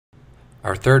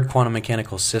Our third quantum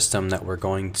mechanical system that we're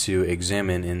going to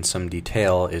examine in some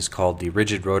detail is called the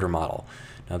rigid rotor model.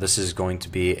 Now this is going to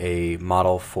be a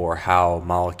model for how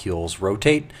molecules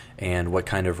rotate and what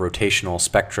kind of rotational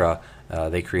spectra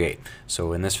they create.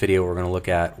 So in this video we're going to look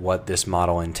at what this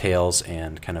model entails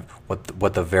and kind of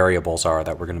what the variables are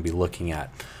that we're going to be looking at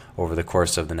over the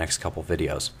course of the next couple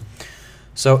videos.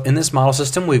 So in this model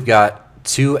system we've got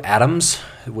two atoms,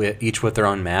 each with their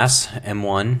own mass,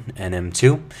 M1 and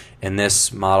M2. In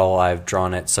this model I've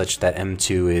drawn it such that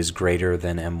M2 is greater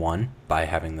than M1 by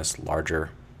having this larger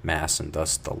mass and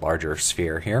thus the larger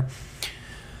sphere here.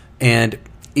 And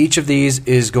each of these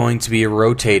is going to be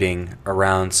rotating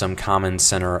around some common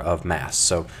center of mass.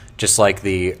 So just like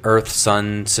the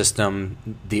Earth-Sun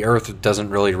system, the Earth doesn't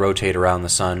really rotate around the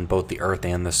Sun. Both the Earth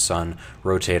and the Sun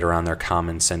rotate around their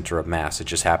common center of mass. It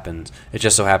just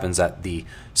so happens that the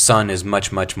Sun is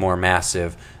much more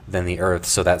massive than the Earth,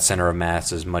 so that center of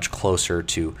mass is much closer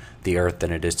to the Earth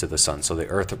than it is to the Sun. So the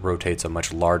Earth rotates a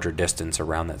much larger distance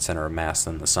around that center of mass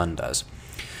than the Sun does.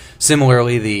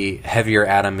 Similarly, the heavier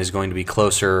atom is going to be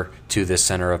closer to this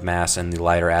center of mass, and the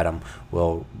lighter atom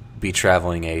will be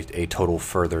traveling a total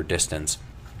further distance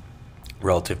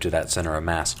relative to that center of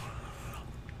mass.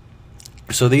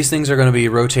 So these things are going to be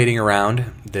rotating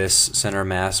around this center of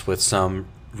mass with some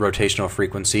rotational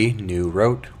frequency, nu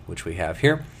rot, which we have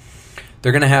here.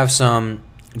 They're going to have some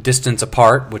distance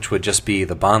apart, which would just be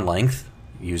the bond length,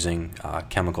 using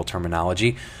chemical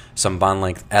terminology, some bond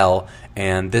length L,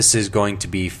 and this is going to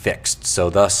be fixed. So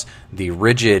thus the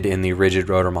rigid in the rigid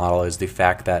rotor model is the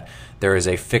fact that there is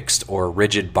a fixed or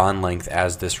rigid bond length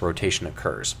as this rotation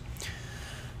occurs.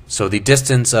 So the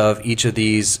distance of each of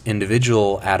these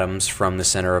individual atoms from the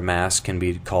center of mass can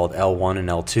be called L1 and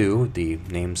L2, the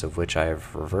names of which I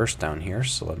have reversed down here.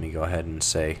 So let me go ahead and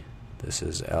say this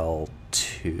is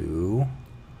L2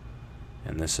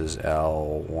 and this is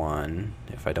L1.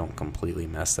 If I don't completely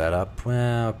mess that up,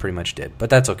 well, I pretty much did, but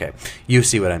that's okay. You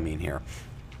see what I mean here.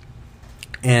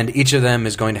 And each of them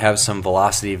is going to have some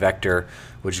velocity vector,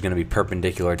 which is going to be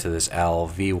perpendicular to this L,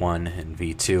 V1 and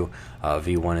V2.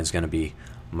 V1 is going to be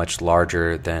much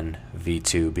larger than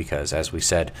V2 because, as we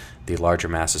said, the larger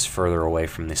mass is further away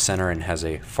from the center and has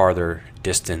a farther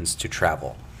distance to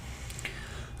travel.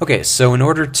 Okay, so in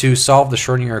order to solve the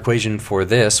Schrodinger equation for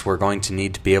this, we're going to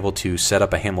need to be able to set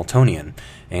up a Hamiltonian.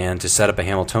 And to set up a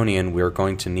Hamiltonian, we're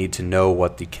going to need to know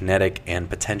what the kinetic and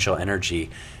potential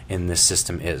energy in this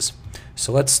system is.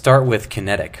 So let's start with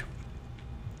kinetic.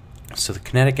 So the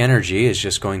kinetic energy is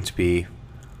just going to be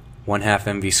 1/2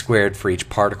 mv squared for each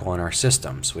particle in our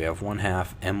system. So we have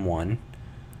 1/2 m1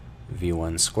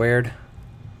 v1 squared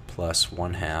plus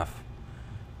 1/2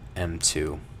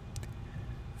 m2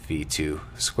 v2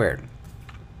 squared.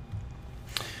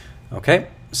 Okay,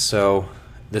 so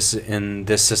in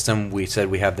this system we said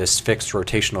we have this fixed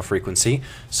rotational frequency,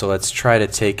 so let's try to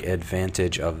take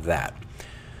advantage of that.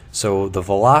 So the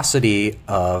velocity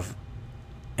of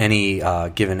any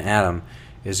given atom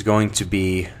is going to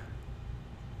be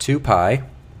 2 pi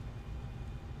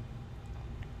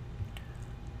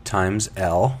times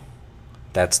L.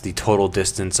 That's the total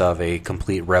distance of a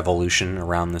complete revolution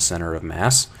around the center of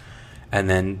mass, and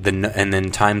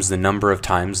then times the number of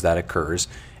times that occurs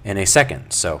in a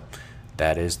second. So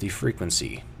that is the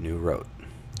frequency, nu rot.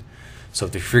 So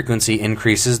if the frequency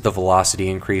increases, the velocity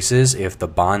increases. If the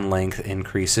bond length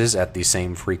increases at the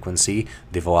same frequency,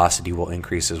 the velocity will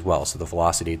increase as well. So the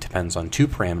velocity depends on two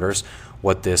parameters: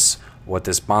 what this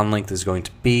bond length is going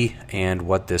to be and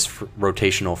what this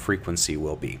rotational frequency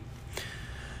will be.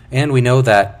 And we know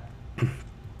that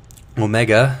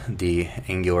omega, the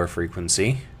angular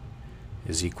frequency,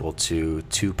 is equal to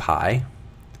 2 pi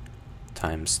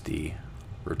times the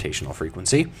rotational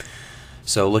frequency.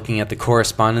 So looking at the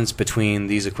correspondence between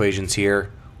these equations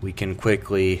here, we can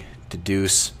quickly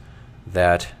deduce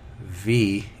that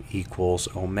V equals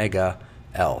omega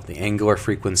L, the angular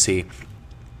frequency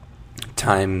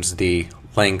times the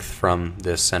length from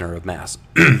this center of mass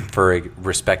for a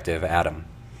respective atom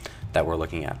that we're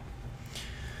looking at.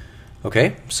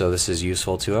 Okay, so this is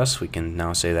useful to us. We can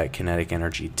now say that kinetic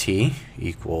energy T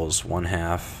equals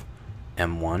 1/2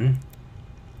 m1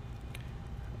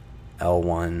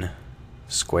 L1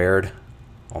 squared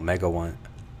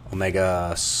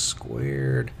omega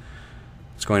squared.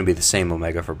 It's going to be the same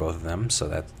omega for both of them, so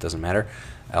that doesn't matter.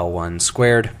 L1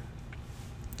 squared,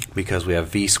 because we have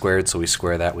V squared, so we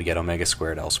square that, we get omega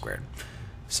squared L squared.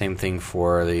 Same thing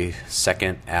for the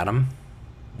second atom,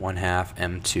 1/2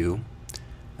 m2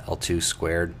 L2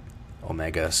 squared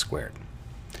omega squared.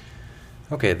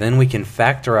 Okay, then we can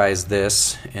factorize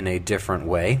this in a different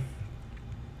way.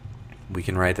 We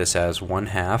can write this as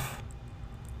 1/2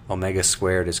 Omega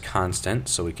squared is constant,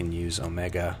 so we can use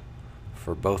omega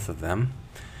for both of them.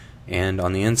 And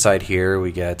on the inside here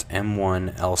we get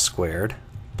m1L squared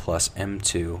plus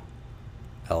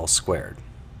m2L squared.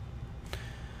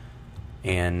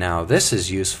 And now this is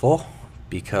useful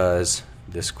because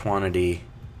this quantity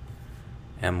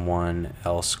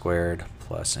m1L squared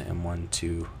plus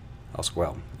m12L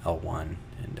squared, L1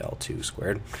 and L2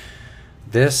 squared,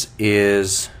 this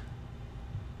is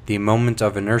the moment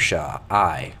of inertia,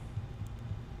 I.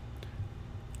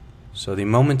 So the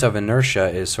moment of inertia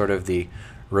is sort of the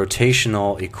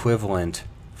rotational equivalent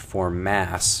for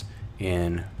mass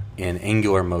in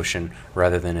angular motion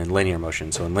rather than in linear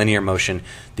motion. So in linear motion,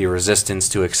 the resistance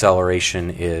to acceleration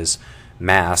is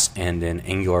mass, and in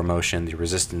angular motion, the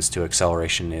resistance to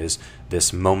acceleration is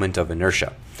this moment of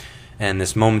inertia. And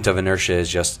this moment of inertia is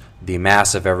just the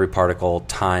mass of every particle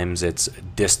times its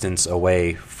distance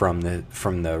away from the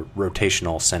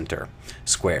rotational center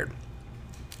squared.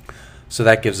 So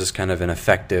that gives us kind of an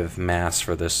effective mass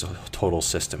for this total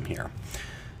system here.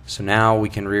 So now we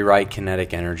can rewrite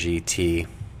kinetic energy T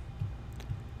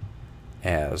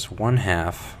as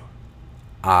 1/2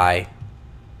 I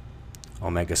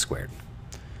omega squared.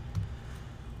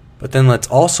 But then let's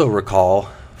also recall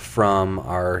from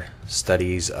our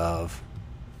studies of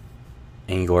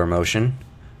angular motion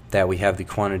that we have the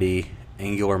quantity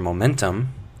angular momentum,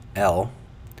 L,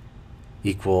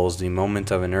 equals the moment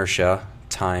of inertia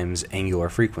times angular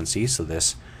frequency. So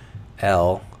this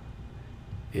L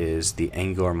is the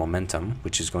angular momentum,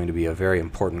 which is going to be a very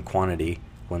important quantity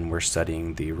when we're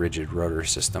studying the rigid rotor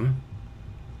system.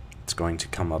 It's going to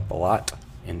come up a lot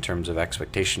in terms of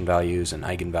expectation values and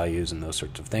eigenvalues and those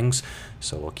sorts of things,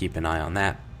 so we'll keep an eye on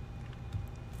that.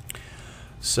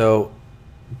 So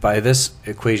by this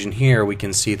equation here, we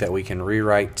can see that we can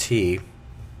rewrite T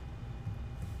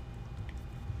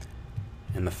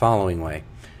in the following way,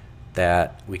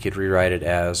 that we could rewrite it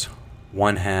as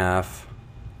 1/2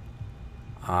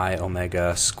 I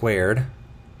omega squared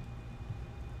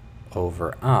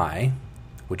over I,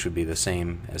 which would be the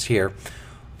same as here,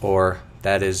 or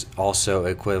that is also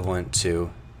equivalent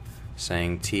to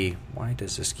saying T, why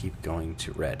does this keep going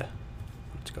to red?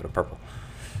 Let's go to purple.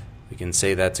 We can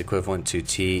say that's equivalent to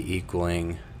T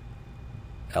equaling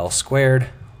L squared,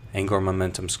 angular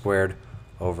momentum squared,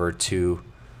 over 2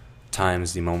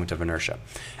 times the moment of inertia.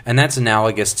 And that's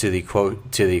analogous to the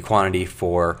quantity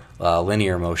for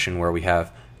linear motion, where we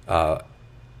have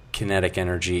kinetic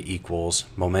energy equals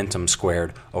momentum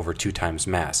squared over 2 times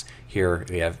mass. Here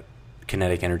we have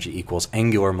kinetic energy equals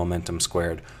angular momentum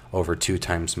squared over 2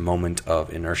 times moment of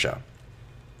inertia.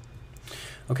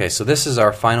 Okay, so this is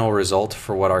our final result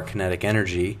for what our kinetic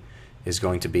energy is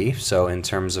going to be. So in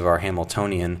terms of our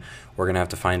Hamiltonian, we're going to have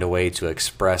to find a way to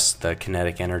express the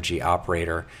kinetic energy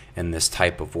operator in this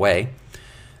type of way.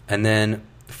 And then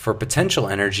for potential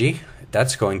energy,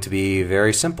 that's going to be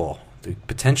very simple. The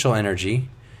potential energy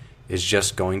is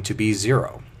just going to be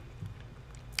 0.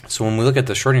 So when we look at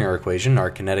the Schrödinger equation,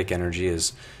 our kinetic energy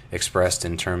is expressed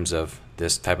in terms of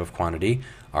this type of quantity.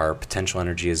 Our potential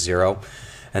energy is 0.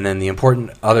 And then the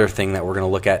important other thing that we're going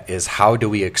to look at is how do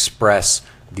we express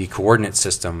the coordinate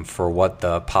system for what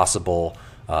the possible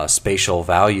spatial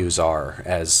values are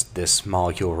as this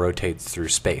molecule rotates through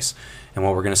space. And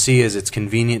what we're going to see is it's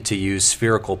convenient to use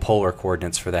spherical polar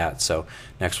coordinates for that. So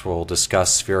next we'll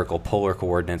discuss spherical polar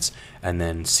coordinates and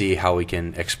then see how we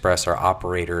can express our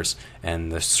operators and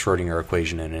the Schrödinger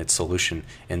equation and its solution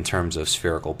in terms of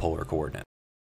spherical polar coordinates.